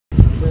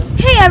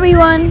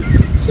everyone,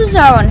 this is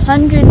our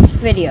 100th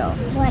video,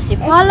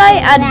 Sipalay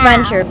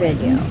adventure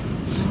video.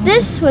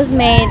 This was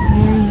made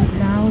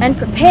and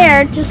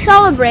prepared to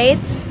celebrate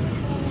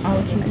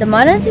the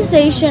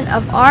monetization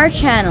of our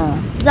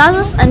channel,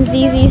 Zaza's and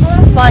Zizi's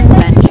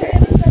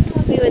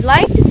Funventures. We would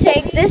like to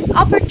take this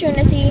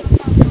opportunity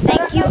to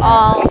thank you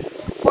all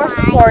for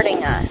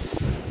supporting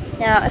us.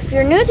 Now, if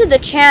you're new to the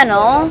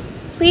channel,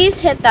 please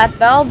hit that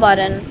bell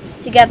button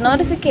to get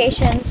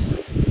notifications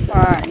for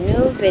our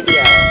new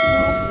videos.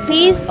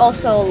 Please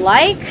also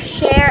like,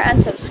 share,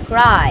 and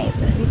subscribe.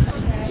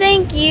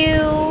 Thank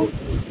you.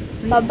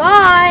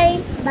 Bye-bye.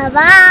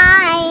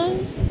 Bye-bye.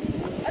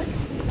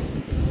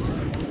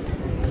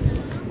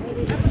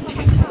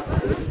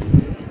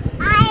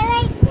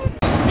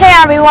 Hey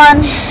everyone,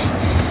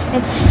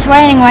 it's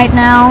raining right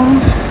now,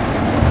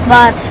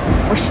 but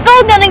we're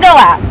still gonna go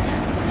out.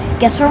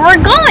 Guess where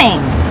we're going?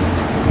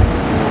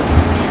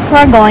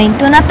 We're going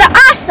to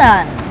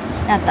Nataasan.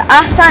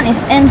 Nataasan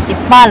is in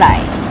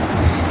Sipalay.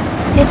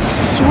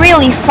 It's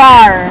really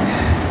far.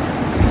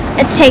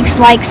 It takes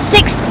like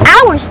 6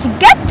 hours to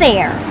get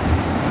there.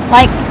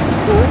 Like,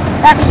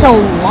 that's so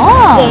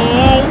long.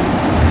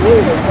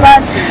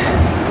 But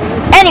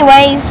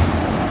anyways,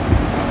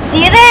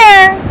 see you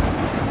there.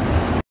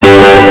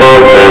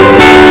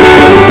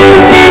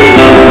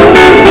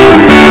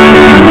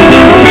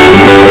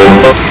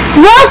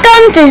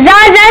 Welcome to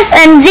Zaza's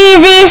and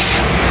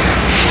Zizi's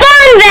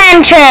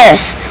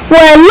Funventures,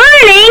 where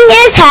learning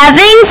is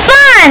having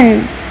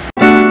fun!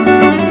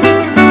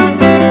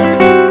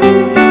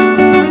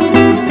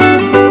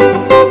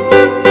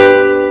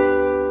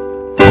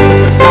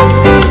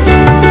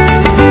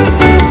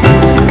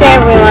 Okay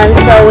everyone,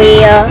 so we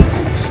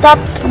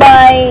stopped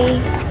by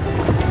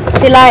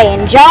Sipalay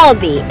and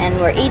Jollibee, and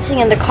we're eating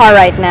in the car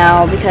right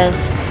now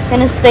because we're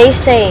gonna stay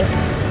safe.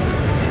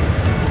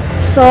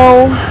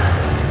 So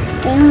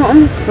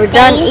we're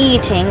done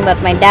eating,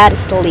 but my dad is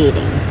still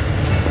eating.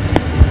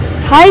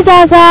 Hi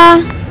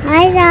Zaza!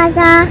 Hi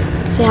Zaza!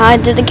 Say hi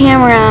to the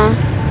camera.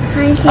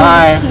 Hi.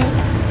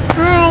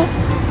 Hi.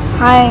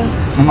 Hi.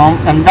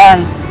 I'm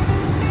done.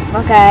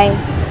 Okay.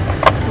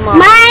 Come on.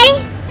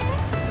 Bye!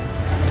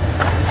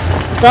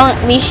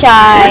 Don't be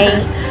shy.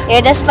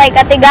 You're just like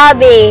Ate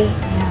Gabi.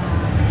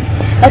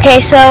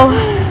 Okay, so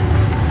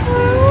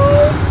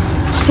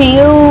see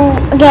you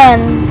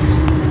again.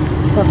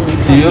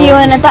 See you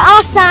in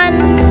Nataasan.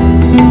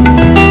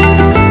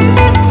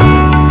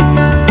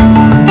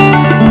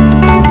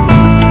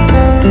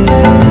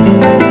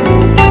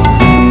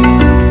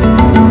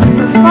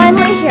 We're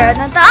finally here at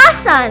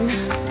Nataasan.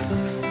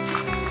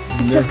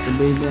 It took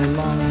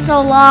so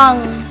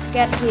long to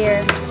get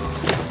here.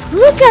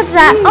 Look at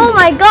that! Oh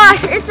my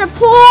gosh, it's a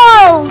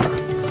pool!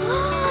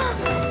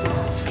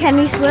 Can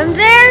we swim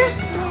there?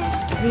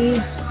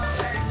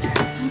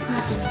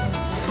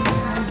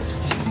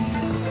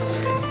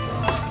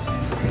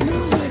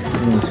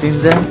 Swim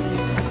there?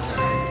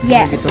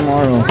 Yes. Maybe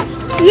tomorrow.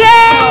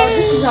 Yay!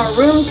 This is our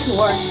room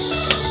tour.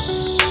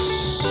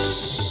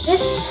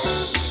 This is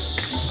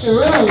the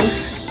room.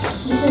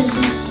 This is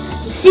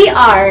the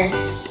CR.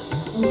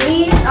 And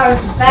these are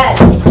the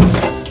beds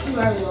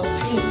where we will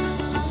sleep.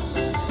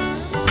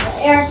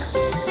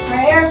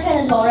 Our aircon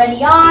is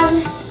already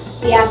on.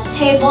 We have a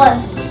table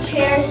and some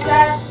chairs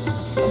set.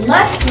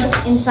 Let's look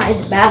inside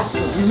the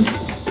bathroom.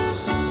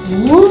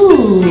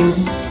 Ooh!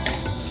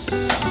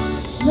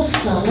 Looks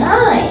so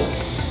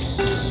nice.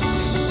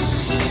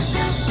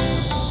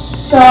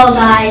 So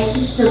guys,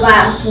 this is the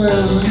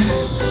bathroom.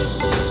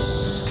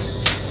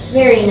 It's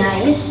very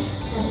nice. It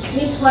has a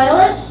sweet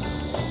toilet.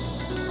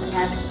 It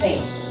has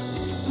space.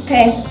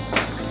 Okay,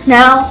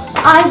 now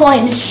I'm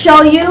going to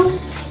show you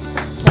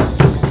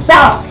the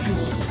balcony.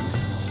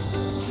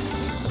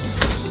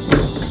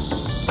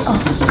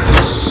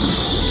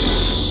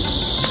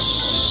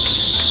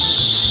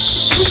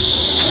 This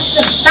is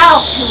the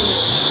balcony.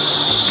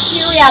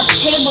 Here we have a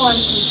table and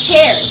some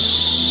chairs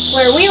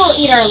where we will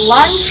eat our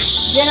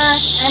lunch, dinner,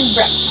 and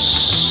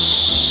breakfast.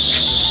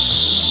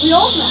 We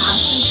also have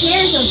some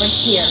chairs over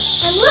here.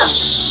 And look,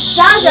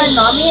 Zaza and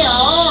Mommy are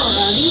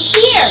already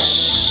here.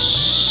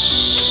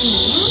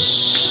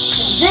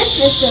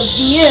 This is the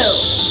view.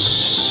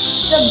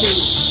 The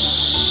beach.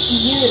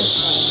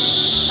 Beautiful.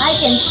 I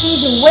can see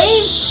the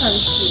waves from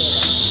here.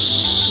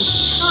 The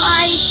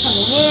tide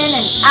coming in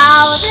and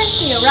out.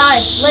 Since we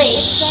arrived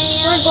late,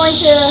 we're going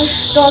to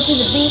go to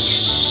the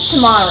beach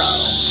tomorrow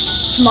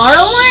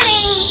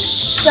morning.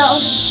 So,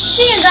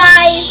 see you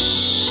guys.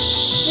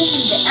 This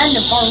is the end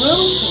of our room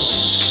tour.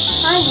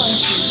 I'm going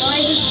to enjoy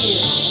the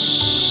view.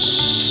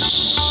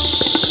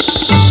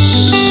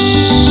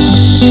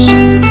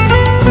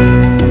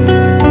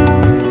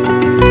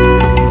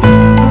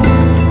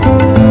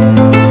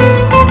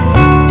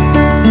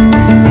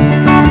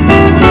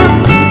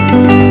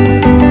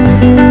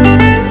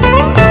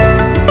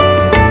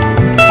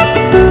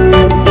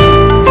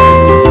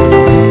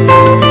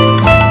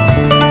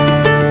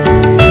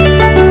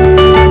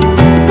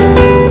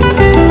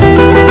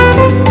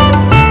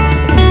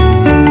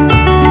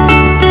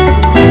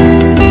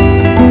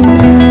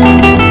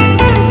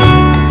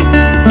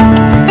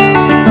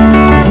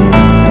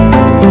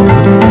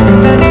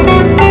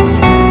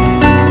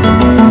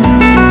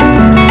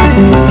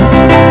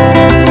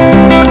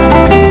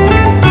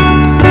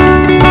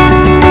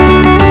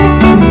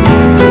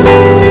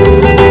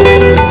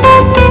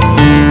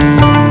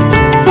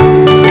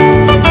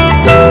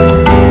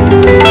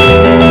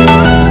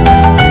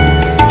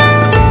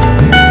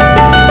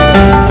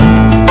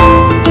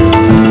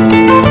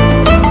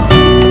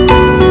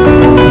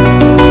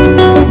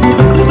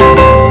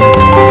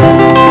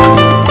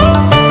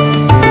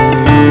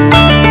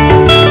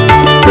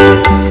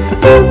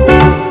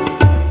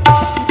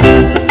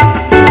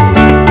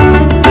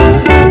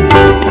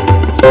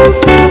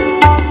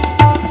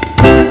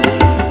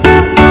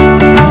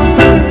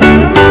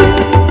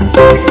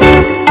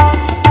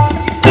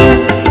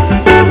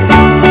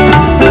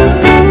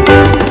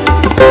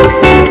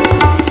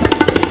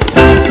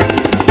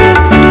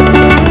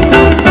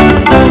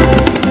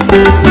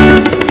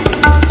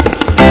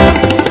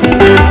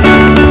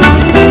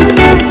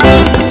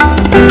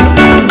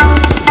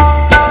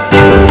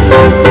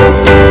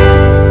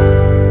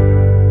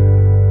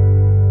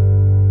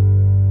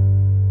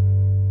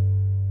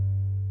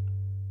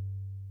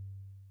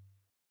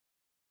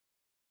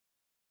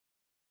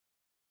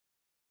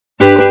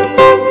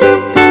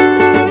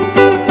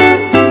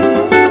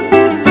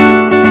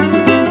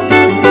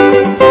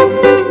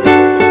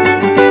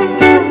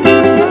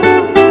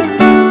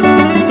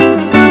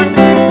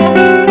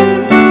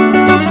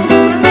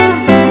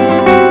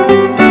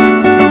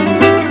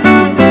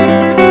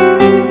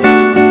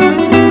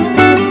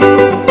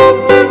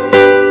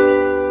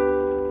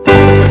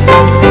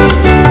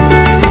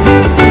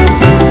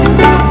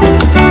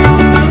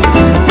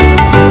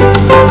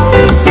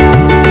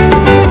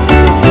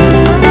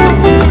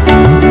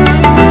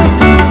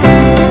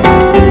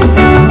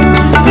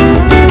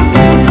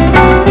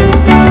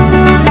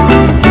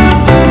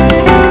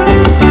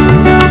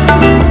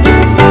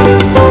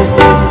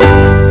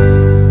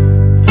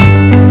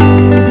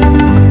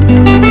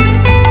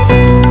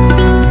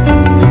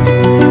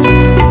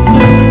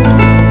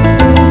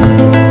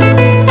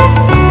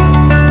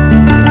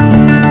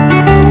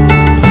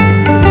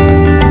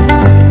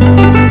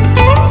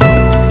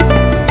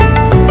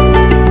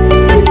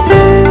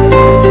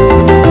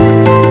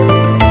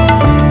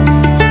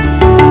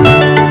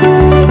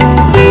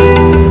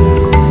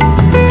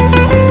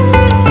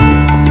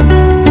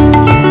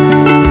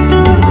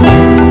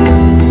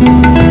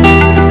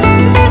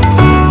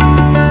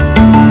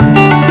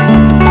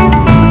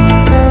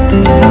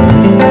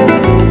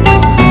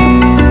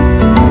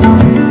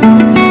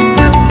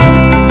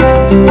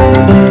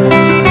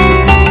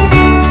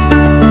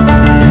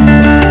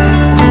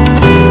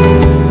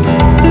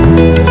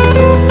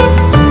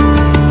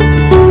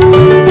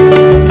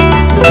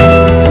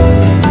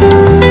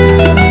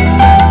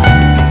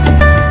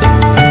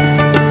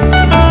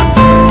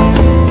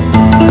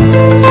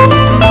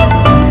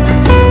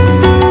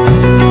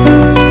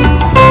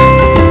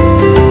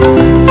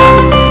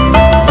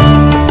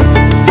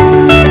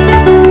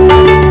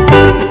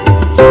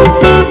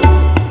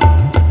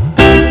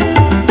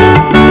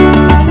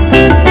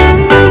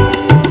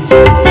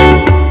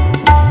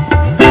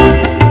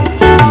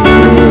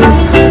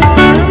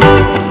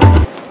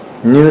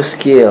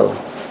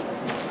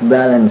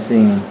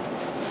 balancing.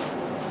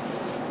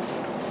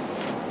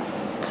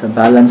 It's a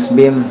balance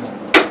beam.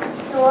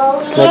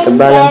 It's like a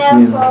balance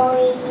beam.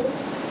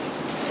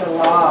 It's a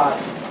lot.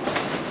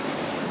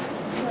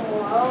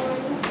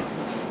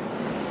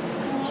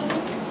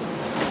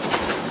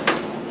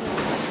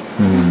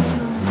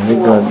 Very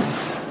good.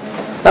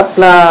 Tap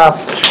clap.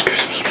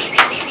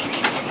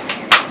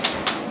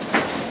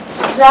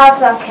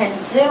 Zaza can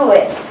do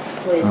it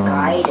with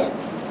guidance.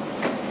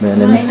 Let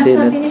me see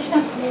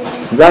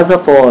that. Zaza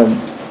pod.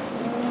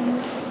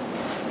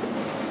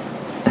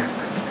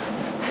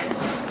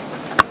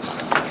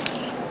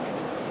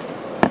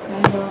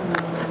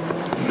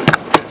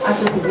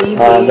 Aso si Zizi.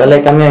 Dali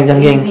kami ang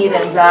jangging. Zizi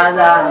dan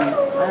Zaza.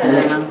 Ano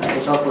na lang?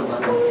 Ikaw po ba?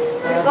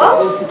 Go?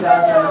 Si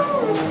Zaza.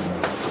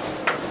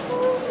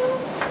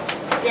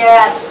 Stare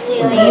at the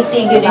ceiling.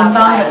 Itig yun yung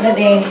bang na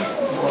din.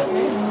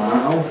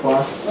 Ang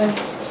fast.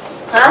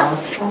 Huh?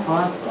 Ang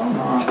fast.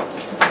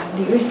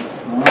 Di uy.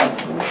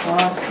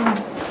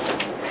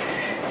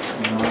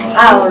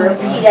 I will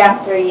repeat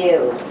after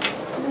you.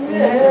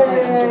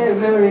 Yay!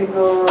 Very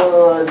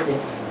good.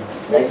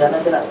 Lay down na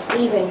sila.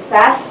 Even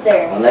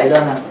faster. Lay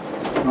down na.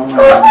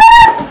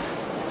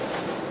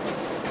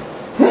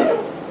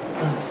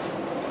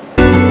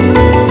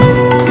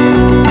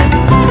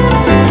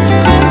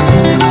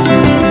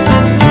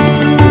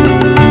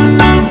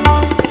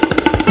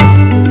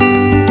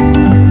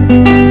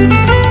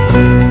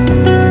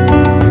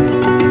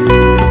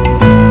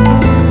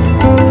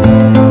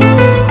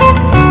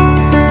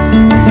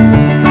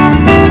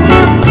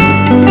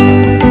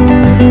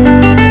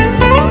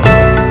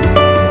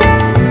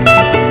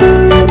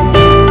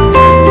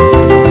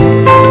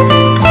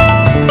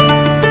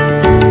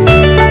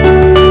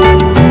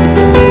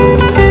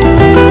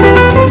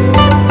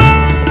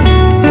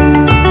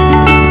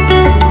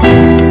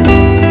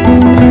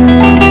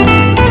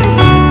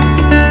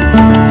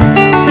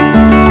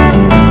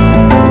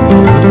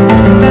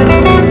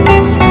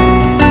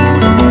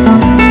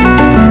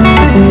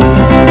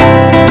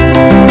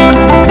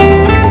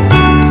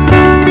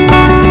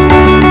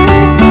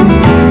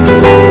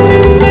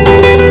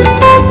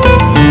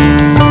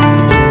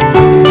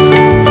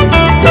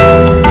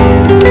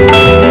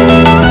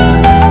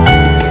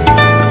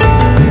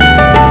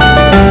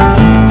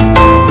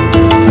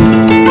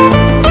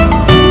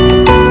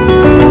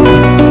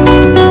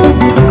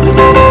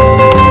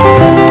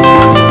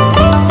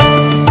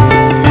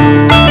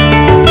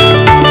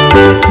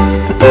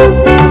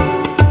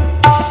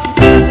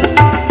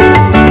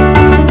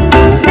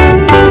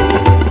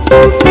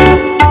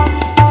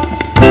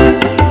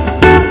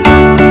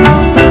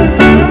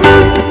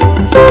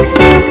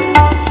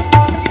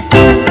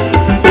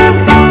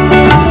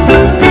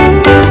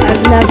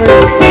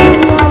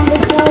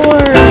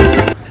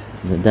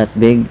 That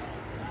big?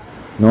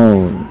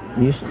 No,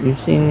 you've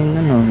seen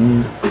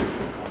in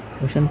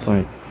Ocean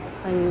Park.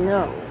 I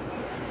know.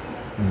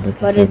 That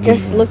is But a it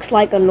just big one. looks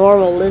like a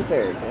normal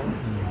lizard.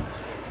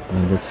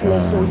 And that's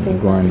Makes me think,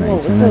 iguana. oh,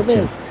 It's it's a so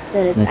big.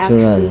 Then it's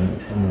natural,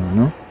 actually...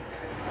 no?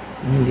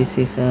 And this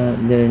is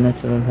their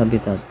natural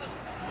habitat.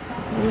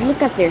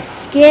 Look at their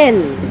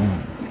skin. Yeah,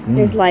 it's green.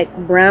 There's like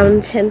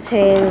brown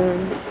tinting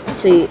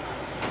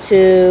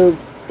to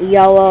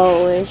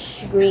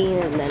yellowish green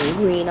and then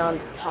green on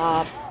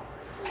top.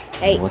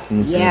 Hey, What can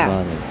you say yeah,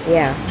 about it?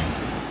 yeah.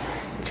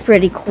 It's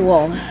pretty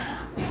cool.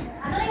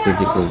 It's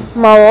pretty cool.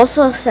 Mom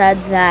also said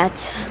that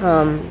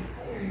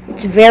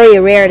it's very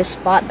rare to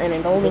spot and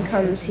it only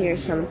comes here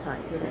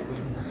sometimes. And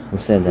Who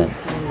said that? I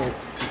find it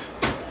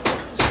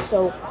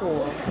so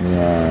cool.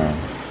 Yeah.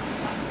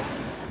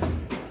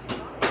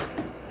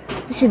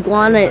 This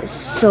iguana is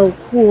so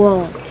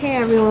cool. Okay,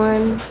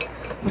 everyone.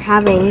 We're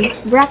having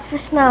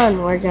breakfast now and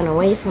we're gonna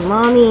wait for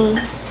Mommy.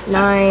 And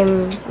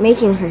I'm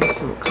making her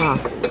some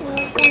coffee.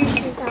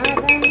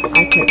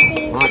 I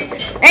put water.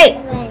 Hey!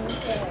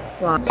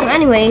 So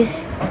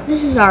anyways,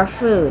 this is our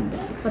food.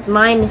 But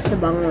mine is the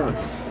bangos.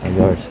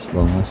 Yours is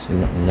bangos.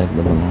 You like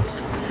the bangos?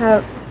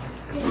 Have,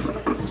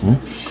 Hmm?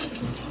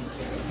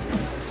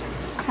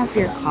 have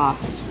your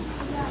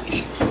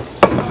coffee.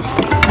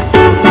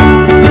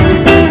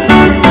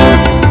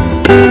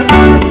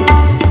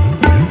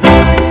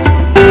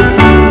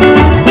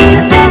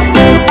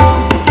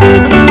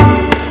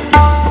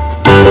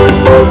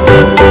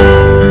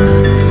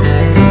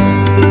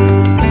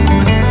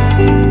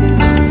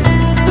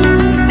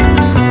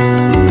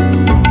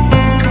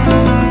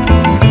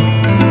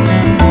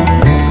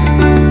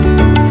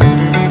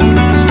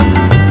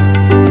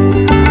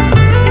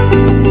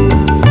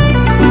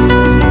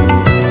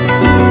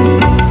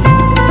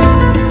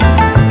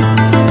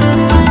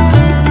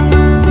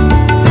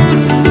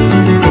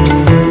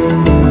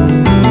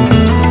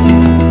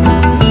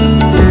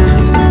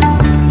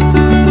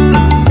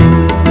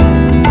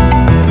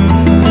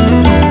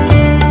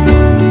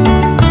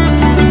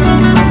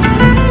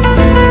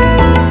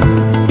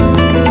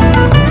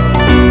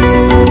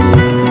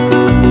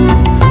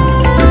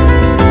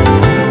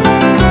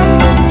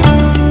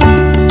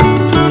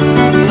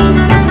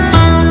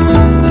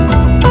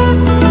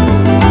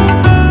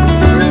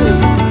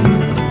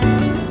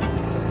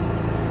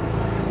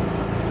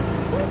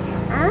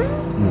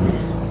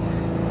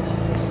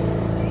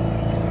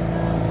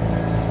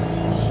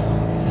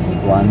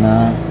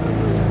 iguana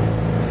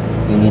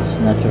in its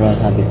natural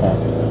habitat.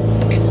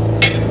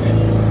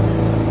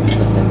 Look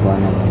at the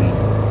iguana again.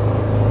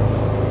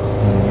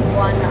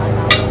 Iguana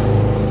allowed.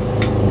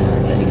 Yeah,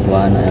 the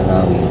iguana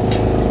allowing.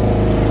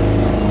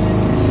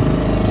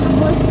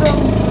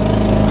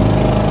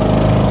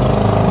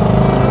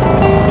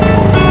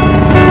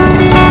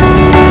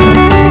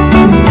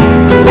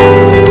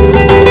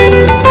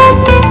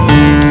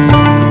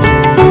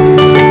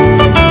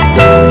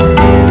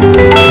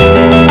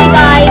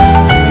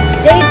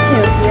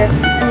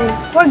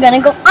 We're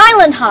gonna go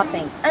island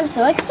hopping. I'm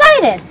so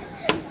excited.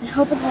 I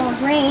hope it won't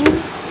rain.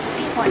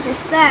 Watch your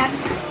back.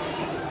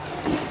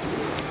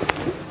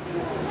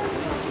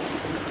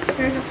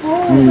 There's a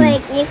hole.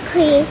 Like you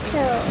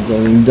crystal.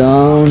 Going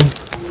down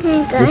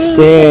the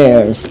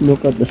stairs.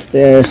 Look at the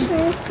stairs.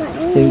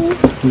 I think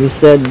you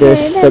said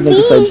there's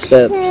 75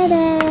 steps.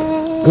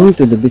 Going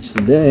to the beach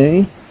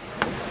today.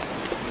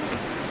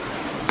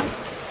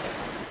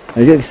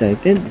 Are you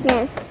excited?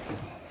 Yes.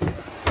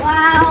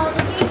 Wow,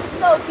 the beach is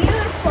so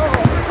beautiful.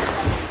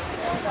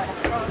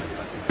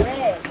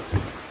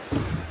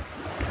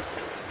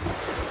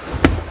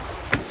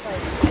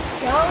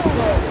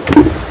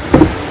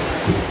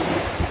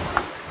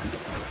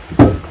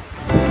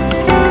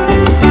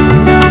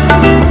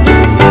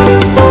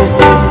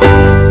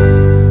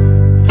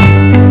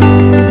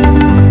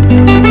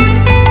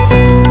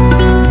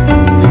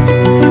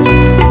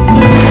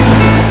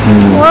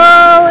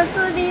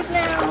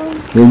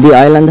 We'll be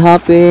island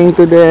hopping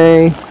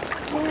today.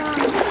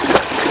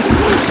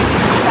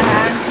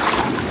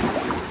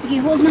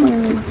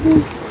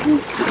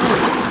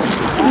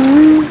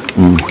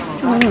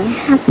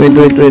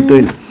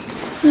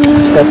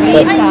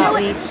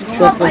 Wait.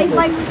 Stop.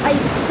 I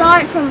saw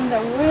it from the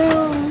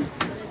room.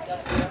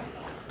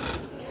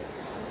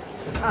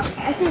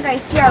 Okay, I think I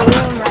see our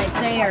room right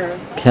there.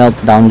 Kelp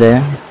down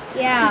there.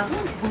 Yeah.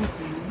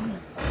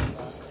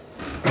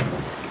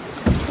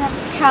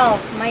 That's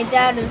kelp. My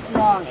dad is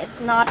wrong. It's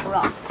not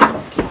rock.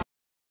 It's kelp.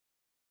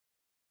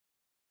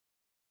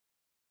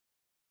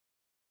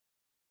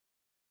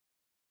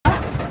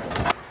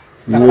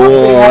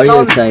 Whoa, are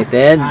you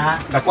excited?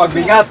 Nakuha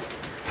bigat.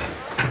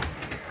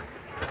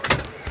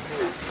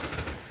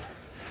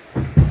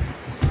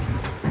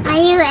 Are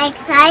you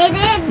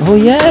excited? Oh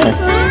yes.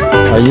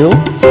 Are you?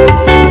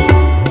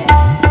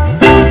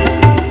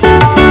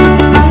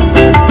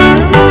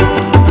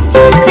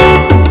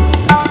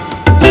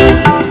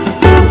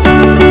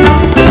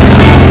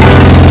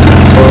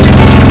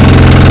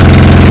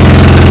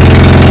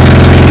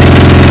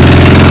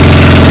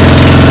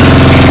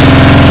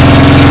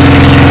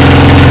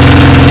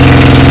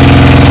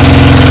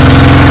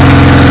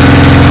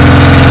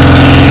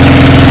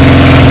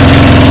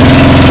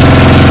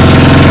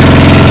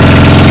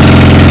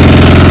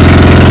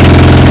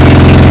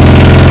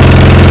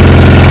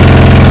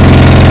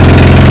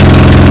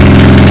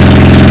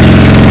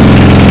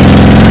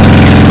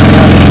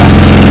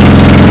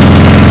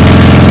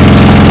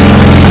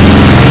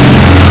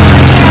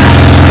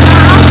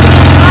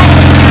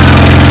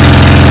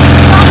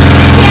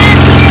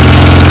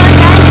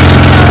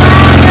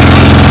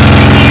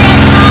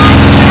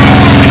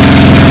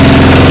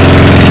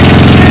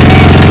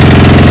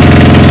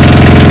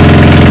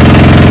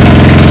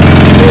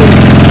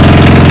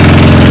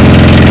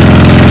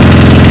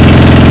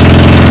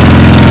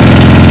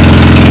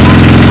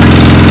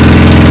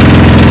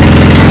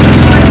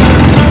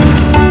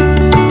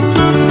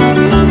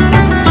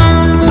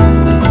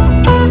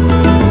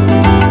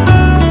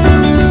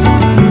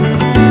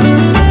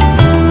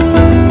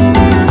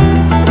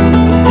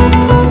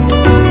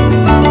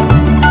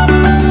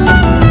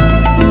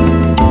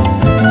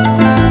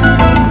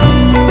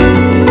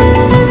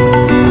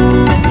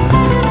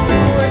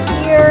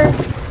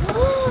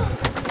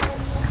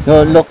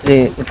 No, look,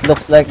 see, it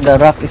looks like the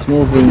rock is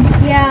moving.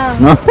 Yeah.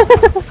 No?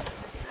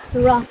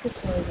 The rock is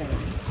moving.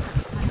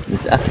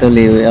 It's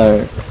actually we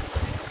are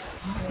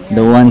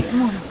the ones.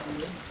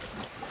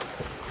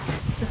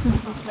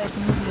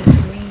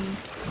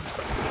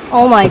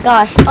 Oh my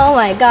gosh. Oh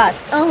my gosh.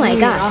 Oh my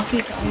gosh.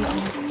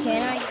 Can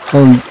I?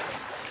 Hold.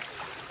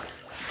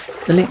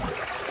 Dali.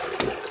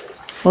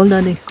 Hold,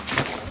 daddy.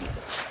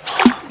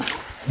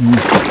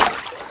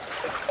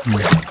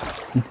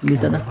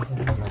 Dito na.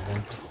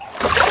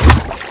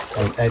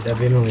 Ay,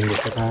 tabi mo, hindi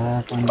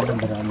ka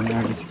marami na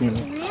skill.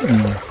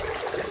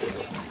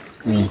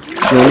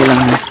 Slowly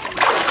lang ha.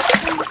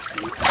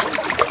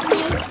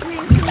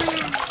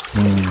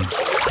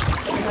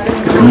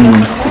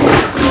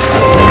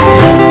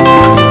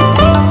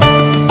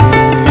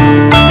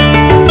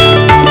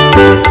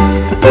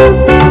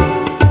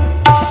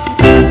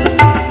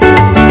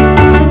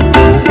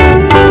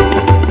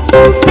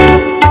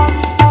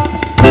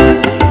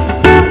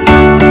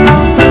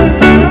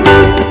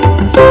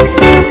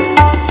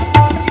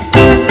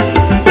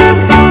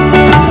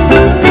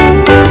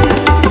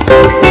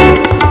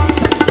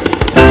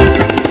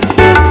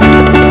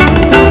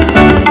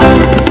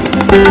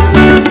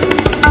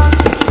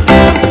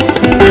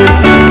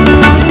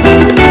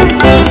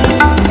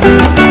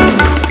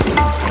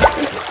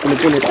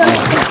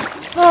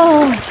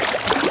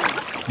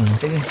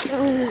 sige.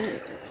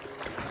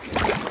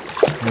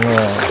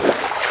 Wow.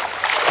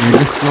 You're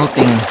just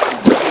floating.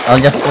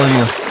 I'll just pull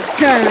you.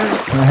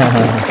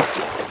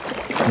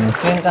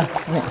 Swim ka.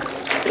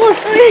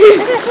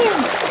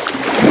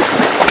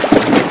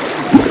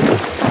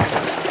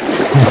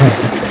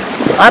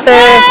 Ate!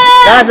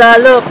 Zaza,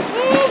 look!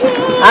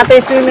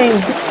 Ate swimming!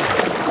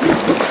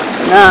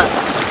 Na!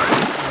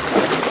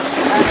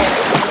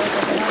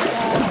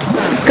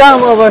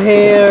 Come over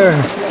here!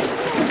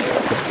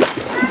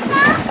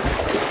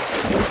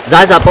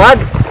 Zaza, pod?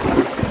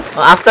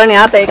 O, after ni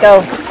ate,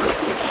 ikaw.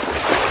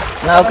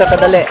 Naog ka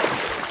kadali.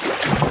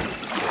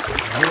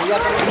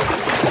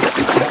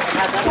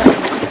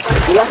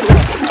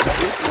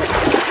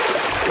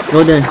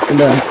 Go there, go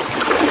there.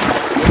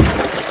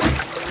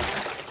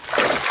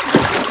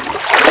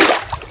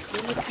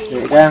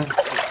 Sige lang.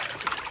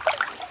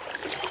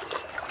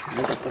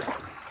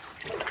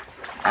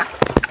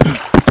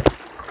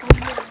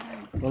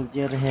 Hold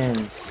your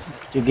hands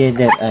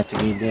together.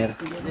 Together.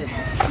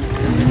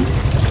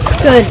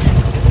 Good.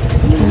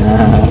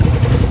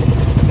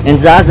 And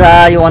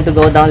Zaza, you want to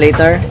go down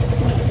later?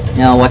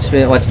 Yeah, watch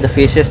the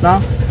fishes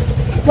now.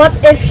 What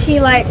if she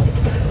like,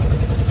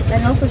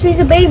 and also she's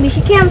a baby,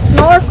 she can't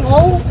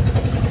snorkel.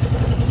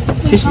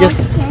 She's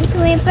just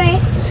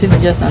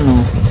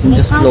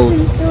float.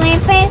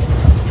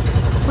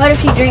 What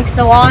if she drinks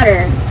the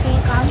water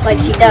like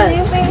she does?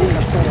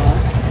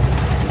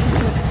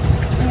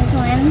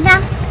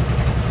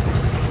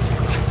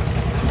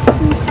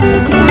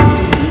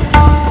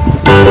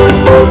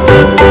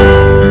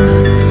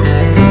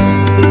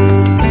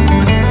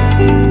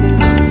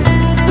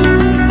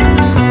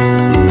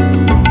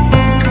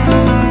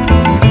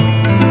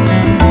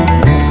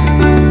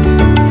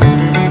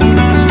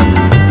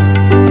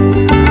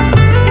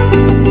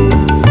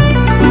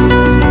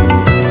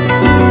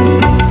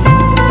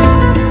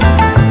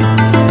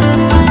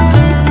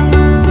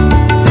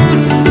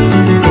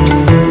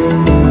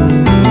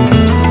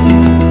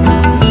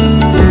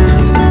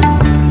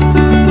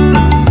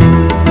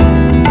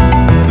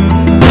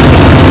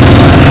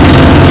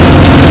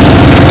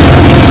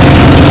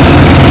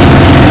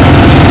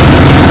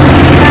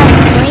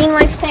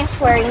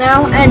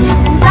 Now and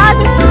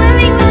Zaza's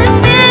swimming with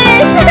the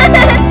fish.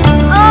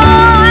 Oh,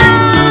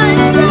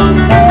 it's so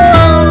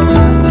cool.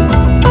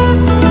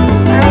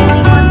 I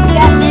really want to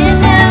get in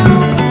now.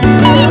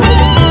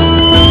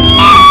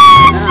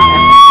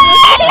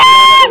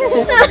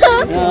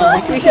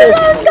 Fishes.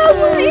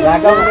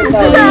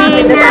 Swimming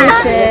with the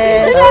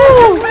fishes.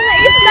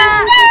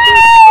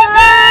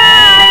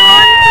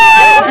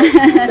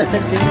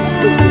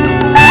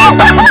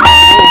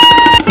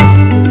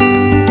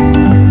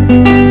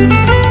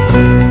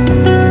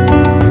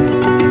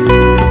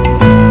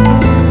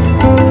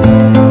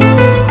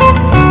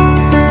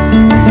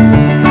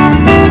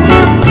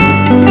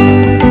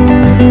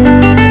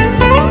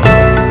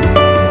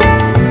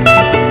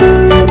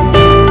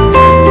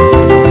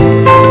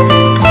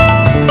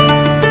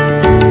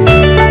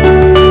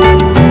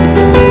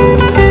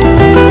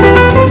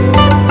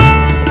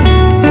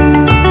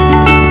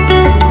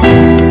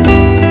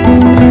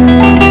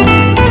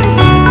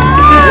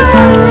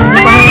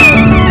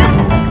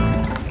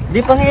 Di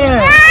pangir.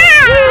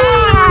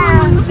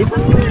 Di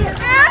pangir.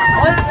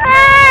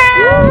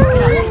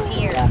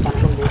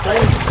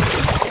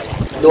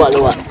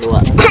 Luwa.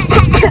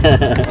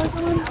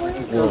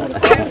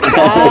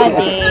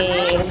 Ate.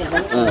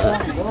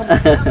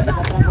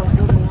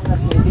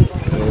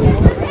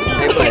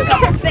 Pick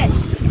up a fish.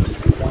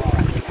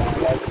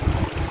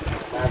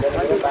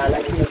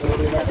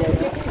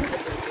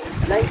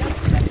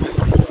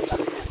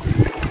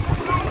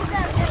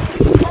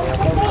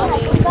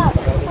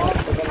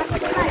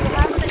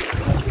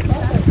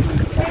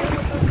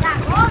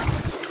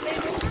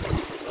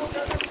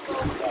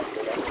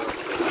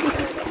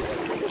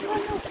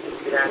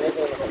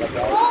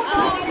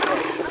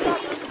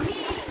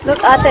 Look,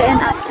 Ate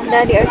and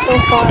Daddy are so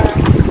far.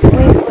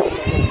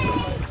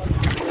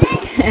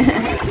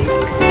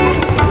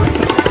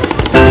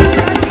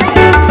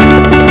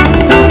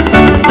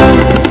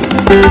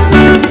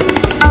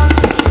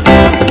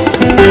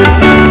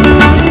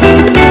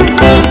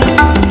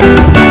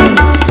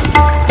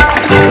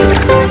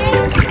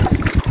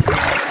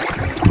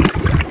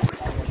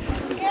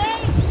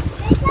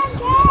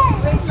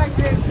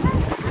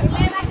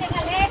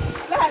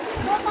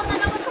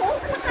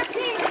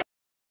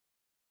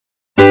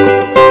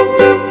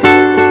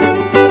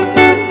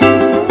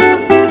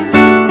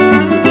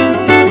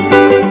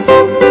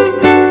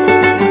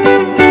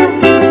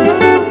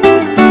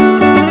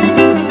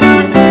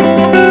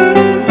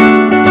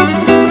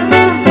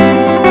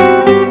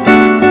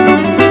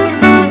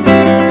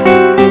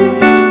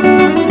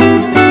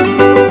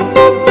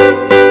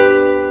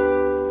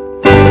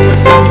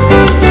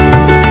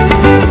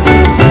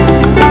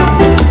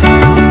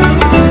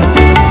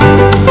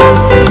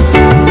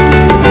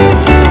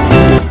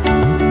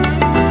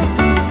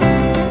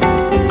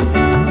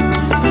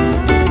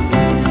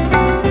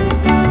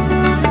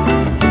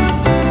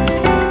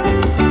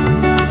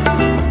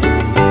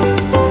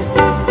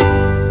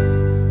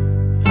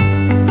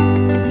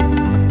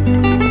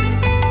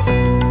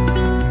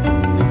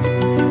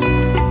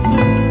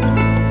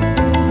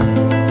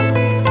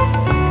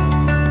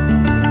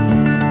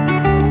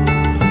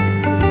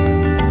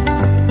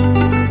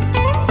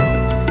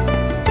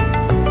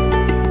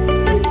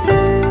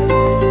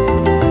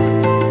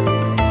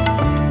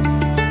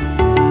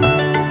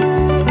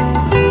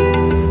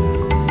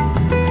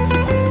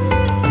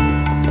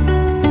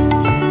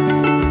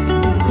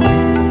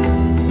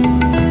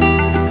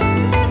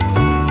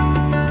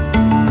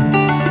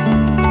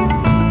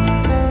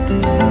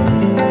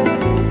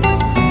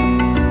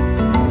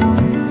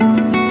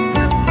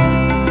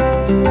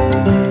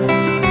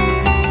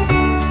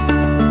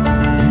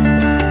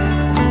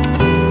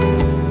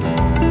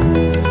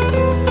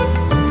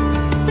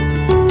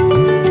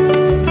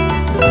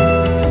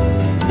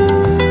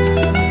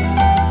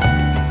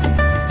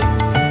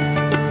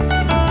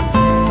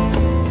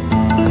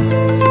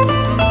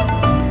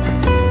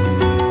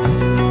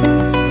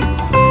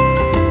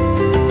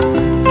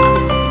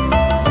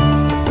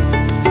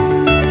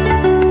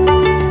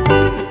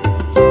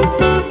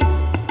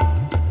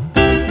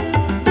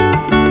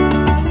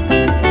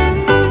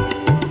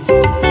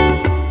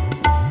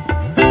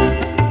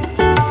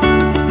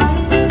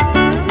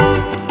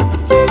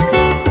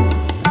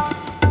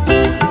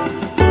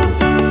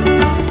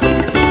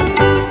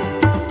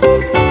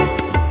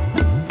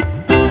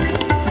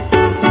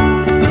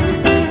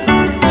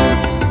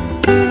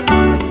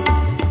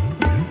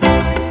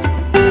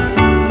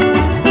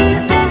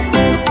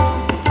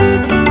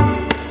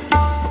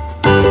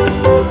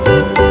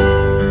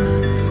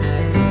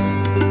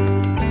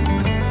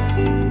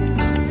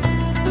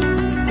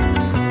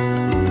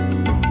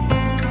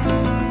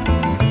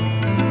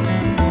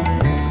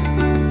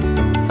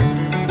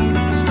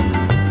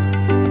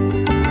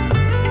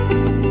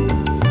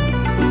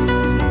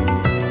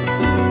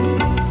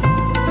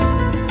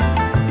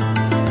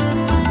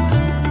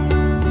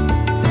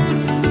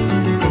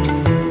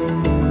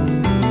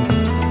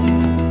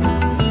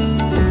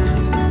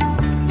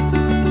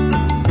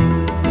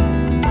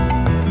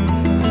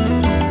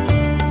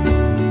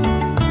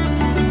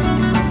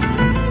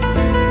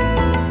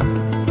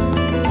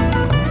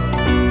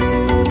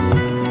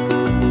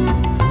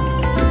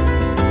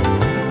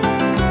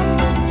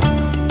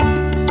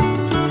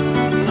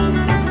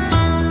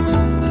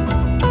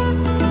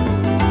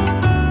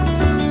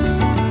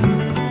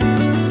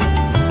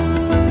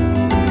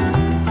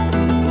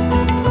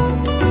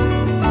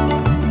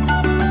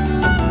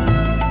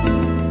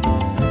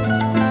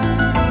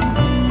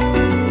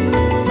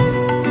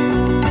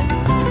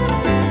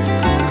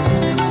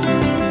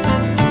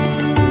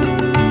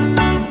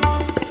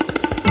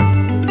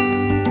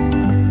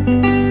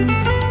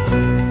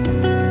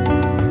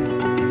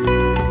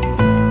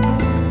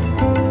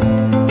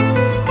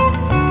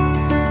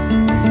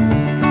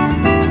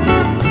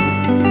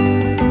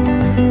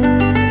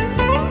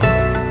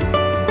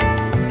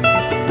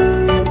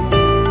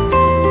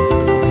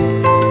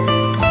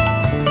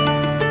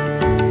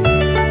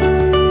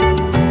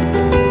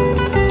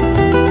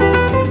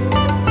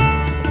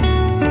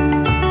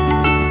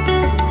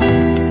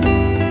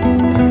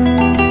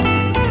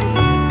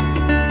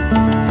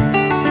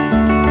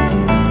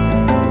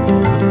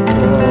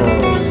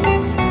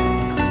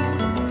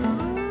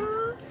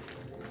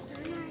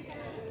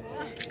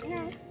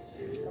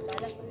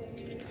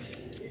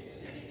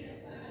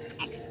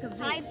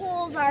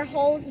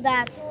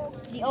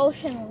 the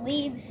ocean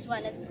leaves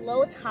when it's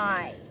low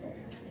tide.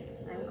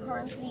 I'm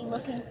currently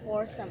looking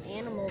for some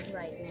animals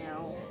right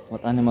now.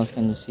 What animals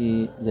can you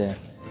see there?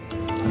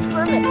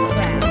 Hermit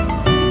crab.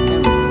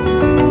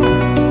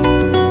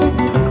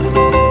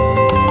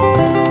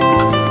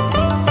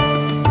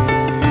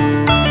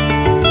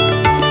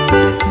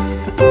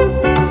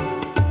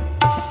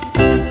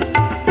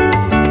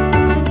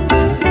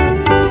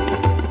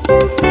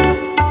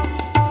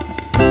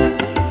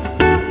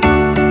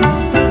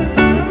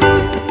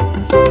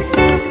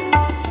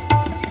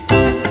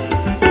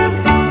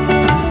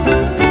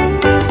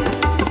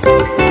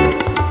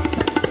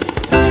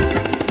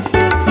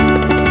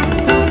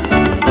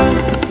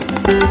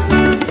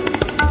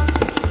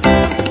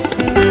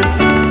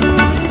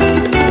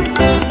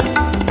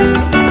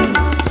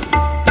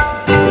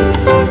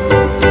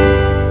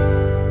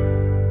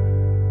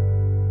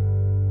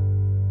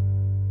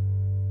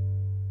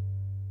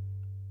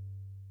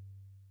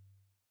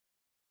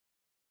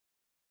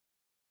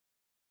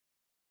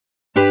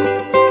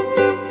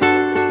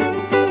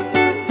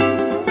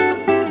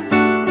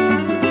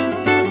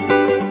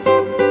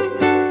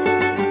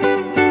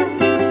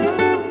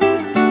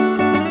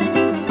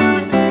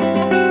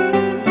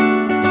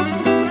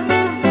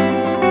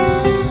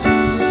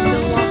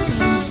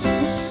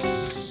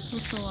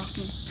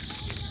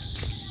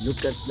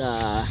 Look at the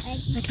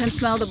I can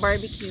smell the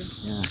barbecue.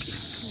 yeah.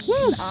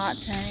 Hot,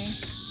 honey.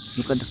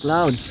 Look at the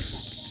clouds.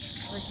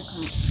 Where's the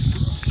clown?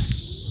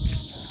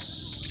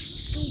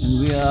 And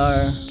we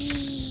are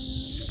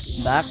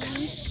back.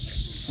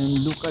 And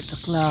look at the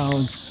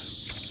clouds.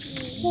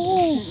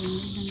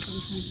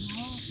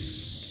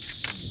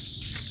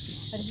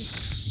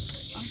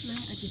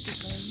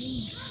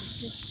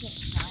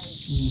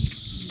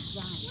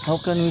 How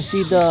can we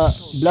see the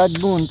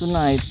blood moon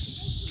tonight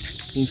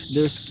if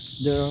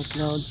there are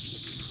clouds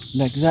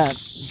like that?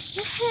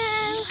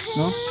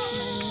 No?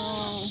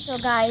 So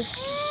guys,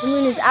 the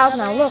moon is out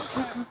now. Look.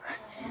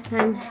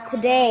 And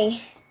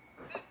today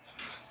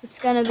it's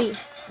gonna be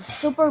a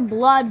super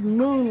blood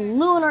moon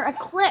lunar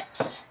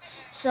eclipse.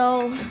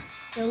 So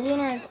the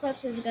lunar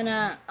eclipse is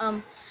gonna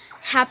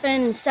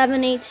happen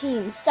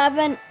 7/18.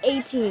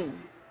 7/18.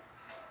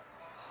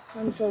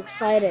 I'm so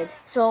excited.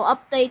 So I'll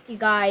update you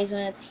guys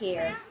when it's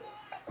here.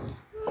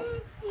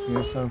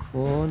 Here's our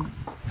food.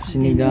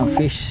 Sinigang,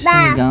 fish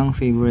sinigang,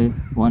 favorite,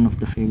 one of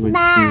the favorites,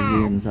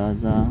 Zizi and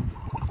Zaza,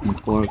 and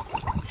pork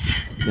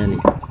belly.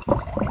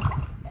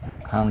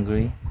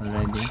 Hungry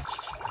already?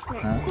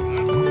 Huh?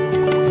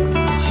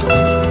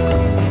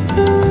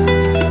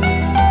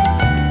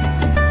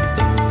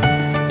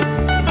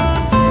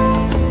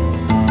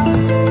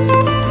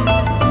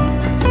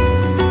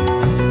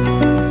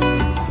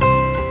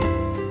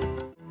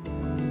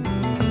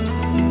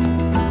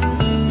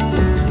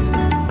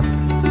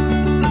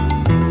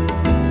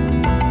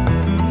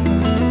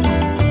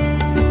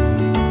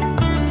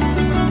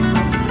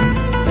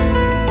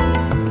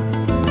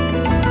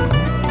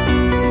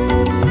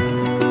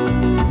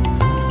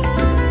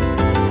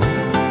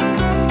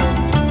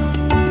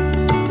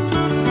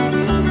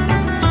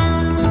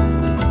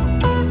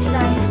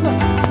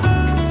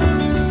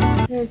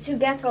 There's two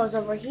geckos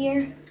over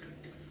here.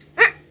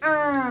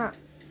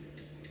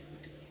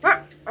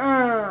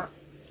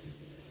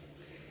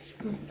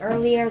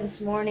 Earlier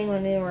this morning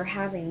when we were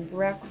having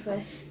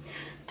breakfast,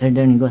 There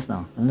he goes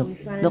now. And we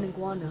found look. an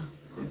iguana.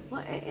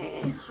 What?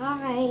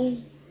 Hi.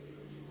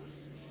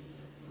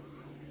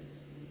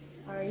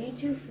 Are you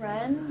two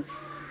friends?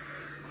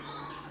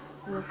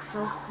 You look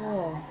so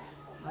cool.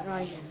 What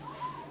are you?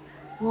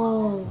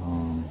 Whoa.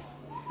 Oh.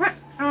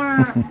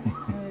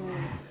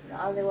 The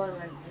other one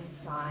went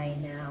inside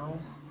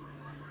now.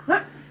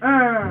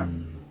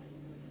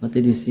 What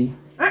did you see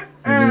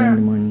earlier in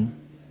the morning?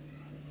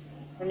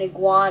 An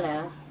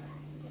iguana.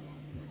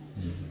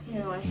 You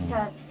know, I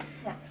said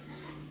that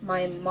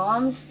my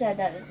mom said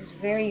that it was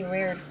very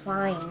rare to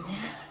find.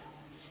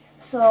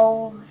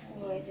 So,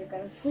 anyways, you're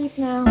gonna sleep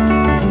now.